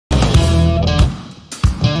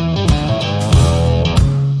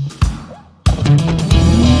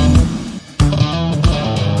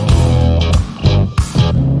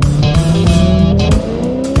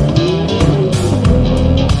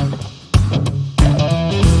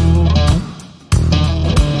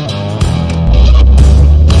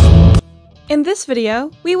In this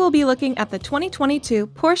video, we will be looking at the 2022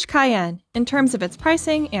 Porsche Cayenne in terms of its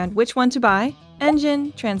pricing and which one to buy,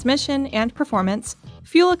 engine, transmission, and performance,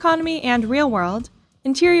 fuel economy and real world,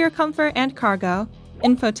 interior comfort and cargo,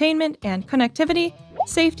 infotainment and connectivity,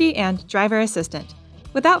 safety, and driver assistant.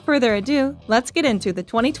 Without further ado, let's get into the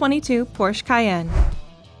 2022 Porsche Cayenne.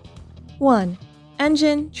 1.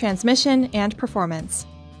 Engine, transmission, and performance.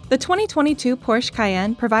 The 2022 Porsche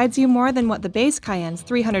Cayenne provides you more than what the base Cayenne's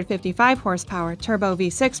 355 horsepower turbo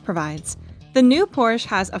V6 provides. The new Porsche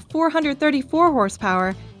has a 434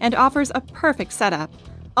 horsepower and offers a perfect setup,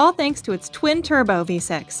 all thanks to its twin-turbo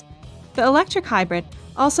V6. The electric hybrid,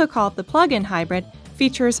 also called the plug-in hybrid,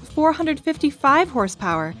 features 455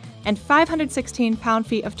 horsepower and 516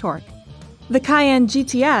 pound-feet of torque. The Cayenne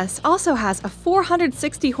GTS also has a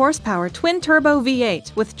 460 horsepower twin-turbo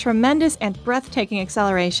V8 with tremendous and breathtaking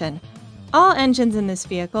acceleration. All engines in this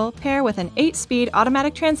vehicle pair with an 8-speed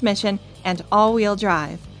automatic transmission and all-wheel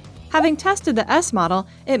drive. Having tested the S model,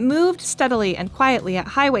 it moved steadily and quietly at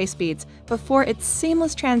highway speeds before its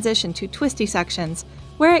seamless transition to twisty sections,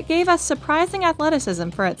 where it gave us surprising athleticism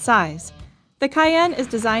for its size. The Cayenne is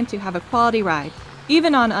designed to have a quality ride,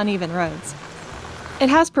 even on uneven roads. It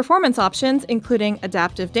has performance options including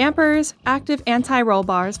adaptive dampers, active anti-roll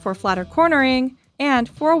bars for flatter cornering, and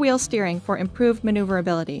four-wheel steering for improved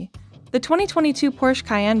maneuverability. The 2022 Porsche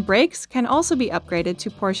Cayenne brakes can also be upgraded to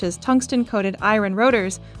Porsche's tungsten-coated iron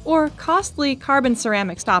rotors or costly carbon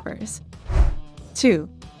ceramic stoppers. 2.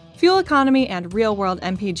 Fuel economy and real-world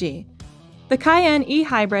MPG. The Cayenne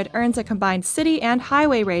e-Hybrid earns a combined city and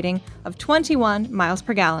highway rating of 21 miles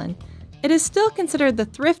per gallon. It is still considered the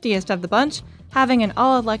thriftiest of the bunch, having an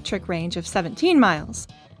all-electric range of 17 miles.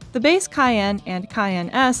 The base Cayenne and Cayenne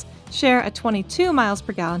S share a 22 miles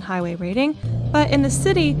per gallon highway rating, but in the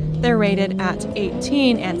city they're rated at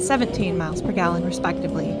 18 and 17 miles per gallon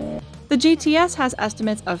respectively. The GTS has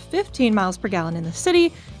estimates of 15 miles per gallon in the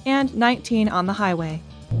city and 19 on the highway.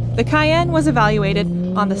 The Cayenne was evaluated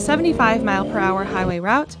on the 75 mile per hour highway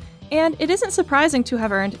route, and it isn't surprising to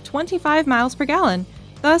have earned 25 miles per gallon,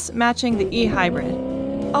 thus matching the e-Hybrid.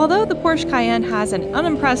 Although the Porsche Cayenne has an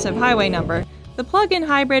unimpressive highway number, the plug-in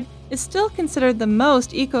hybrid is still considered the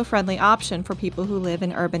most eco-friendly option for people who live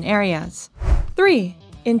in urban areas. 3.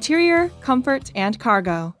 Interior, comfort, and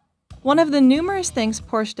cargo. One of the numerous things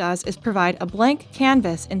Porsche does is provide a blank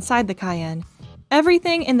canvas inside the Cayenne.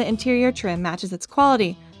 Everything in the interior trim matches its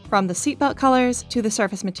quality, from the seatbelt colors to the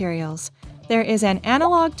surface materials. There is an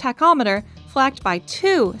analog tachometer flanked by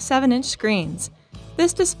two 7-inch screens.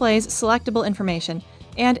 This displays selectable information,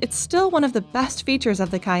 and it's still one of the best features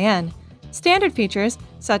of the Cayenne. Standard features,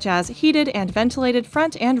 such as heated and ventilated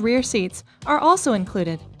front and rear seats, are also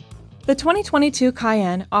included. The 2022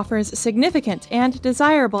 Cayenne offers significant and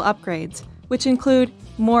desirable upgrades, which include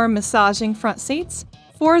more massaging front seats,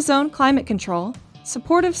 4-zone climate control,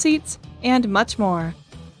 supportive seats, and much more.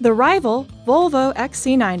 The rival Volvo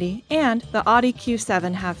XC90 and the Audi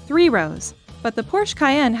Q7 have 3 rows, but the Porsche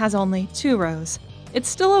Cayenne has only 2 rows. It's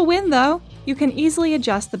still a win, though. You can easily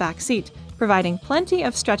adjust the back seat, providing plenty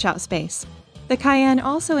of stretch-out space. The Cayenne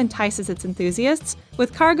also entices its enthusiasts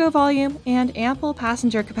with cargo volume and ample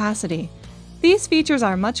passenger capacity. These features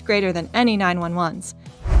are much greater than any 911s.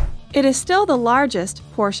 It is still the largest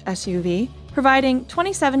Porsche SUV, providing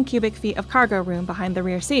 27 cubic feet of cargo room behind the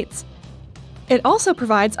rear seats. It also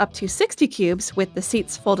provides up to 60 cubes with the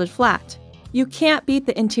seats folded flat. You can't beat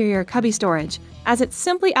the interior cubby storage, as it's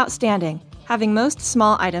simply outstanding, having most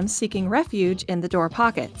small items seeking refuge in the door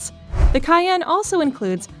pockets. The Cayenne also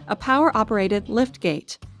includes a power-operated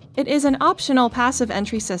liftgate. It is an optional passive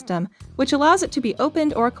entry system, which allows it to be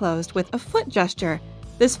opened or closed with a foot gesture.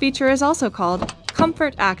 This feature is also called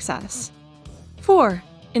Comfort Access. 4.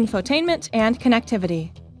 Infotainment and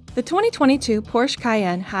connectivity. The 2022 Porsche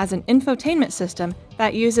Cayenne has an infotainment system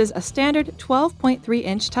that uses a standard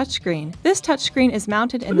 12.3-inch touchscreen. This touchscreen is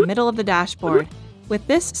mounted in the middle of the dashboard. With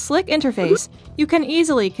this slick interface, you can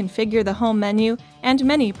easily configure the home menu and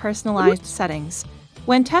many personalized settings.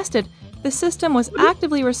 When tested, the system was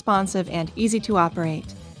actively responsive and easy to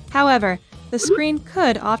operate. However, the screen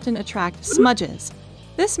could often attract smudges.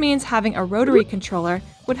 This means having a rotary controller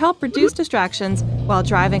would help reduce distractions while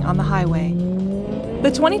driving on the highway.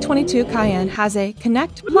 The 2022 Cayenne has a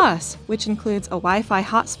Connect Plus, which includes a Wi-Fi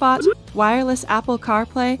hotspot, wireless Apple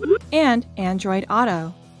CarPlay, and Android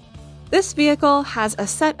Auto. This vehicle has a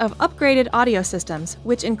set of upgraded audio systems,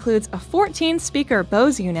 which includes a 14-speaker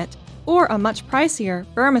Bose unit or a much pricier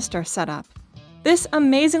Burmester setup. This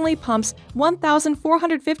amazingly pumps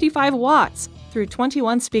 1,455 watts through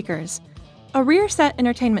 21 speakers. A rear set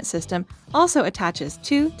entertainment system also attaches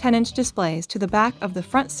two 10-inch displays to the back of the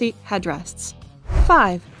front seat headrests.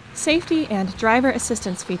 5. Safety and driver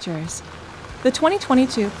assistance features. The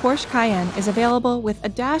 2022 Porsche Cayenne is available with a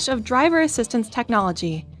dash of driver assistance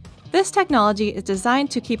technology. This technology is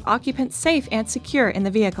designed to keep occupants safe and secure in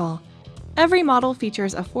the vehicle. Every model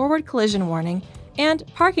features a forward collision warning and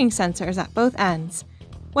parking sensors at both ends.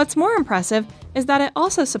 What's more impressive is that it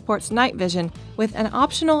also supports night vision with an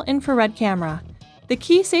optional infrared camera. The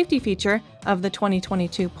key safety feature of the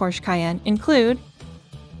 2022 Porsche Cayenne include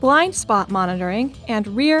blind spot monitoring and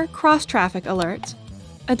rear cross-traffic alert,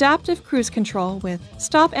 adaptive cruise control with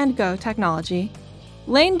stop-and-go technology,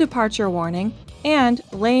 lane departure warning, and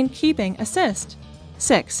lane keeping assist.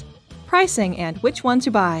 6. Pricing and which one to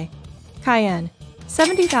buy. Cayenne,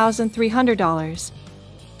 $70,300.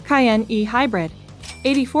 Cayenne e-Hybrid,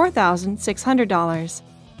 $84,600.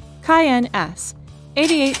 Cayenne S,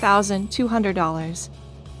 $88,200.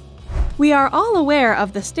 We are all aware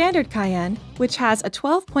of the standard Cayenne, which has a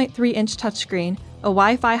 12.3-inch touchscreen, a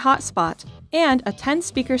Wi-Fi hotspot, and a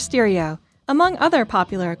 10-speaker stereo, among other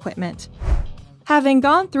popular equipment. Having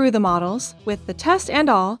gone through the models, with the test and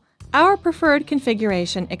all, our preferred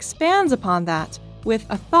configuration expands upon that with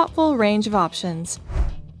a thoughtful range of options.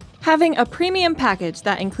 Having a premium package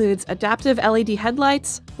that includes adaptive LED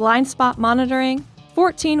headlights, blind spot monitoring,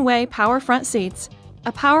 14-way power front seats,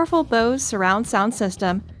 a powerful Bose surround sound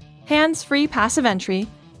system, hands-free passive entry,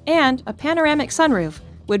 and a panoramic sunroof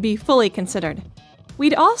would be fully considered.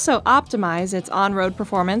 We'd also optimize its on-road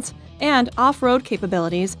performance and off-road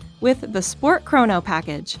capabilities with the Sport Chrono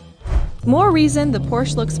package. More reason the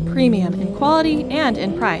Porsche looks premium in quality and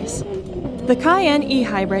in price. The Cayenne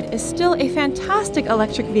e-Hybrid is still a fantastic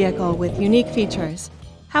electric vehicle with unique features.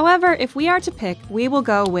 However, if we are to pick, we will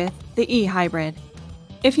go with the e-Hybrid.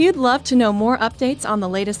 If you'd love to know more updates on the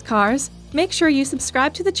latest cars, make sure you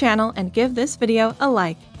subscribe to the channel and give this video a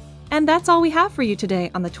like. And that's all we have for you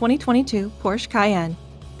today on the 2022 Porsche Cayenne.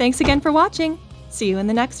 Thanks again for watching. See you in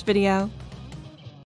the next video.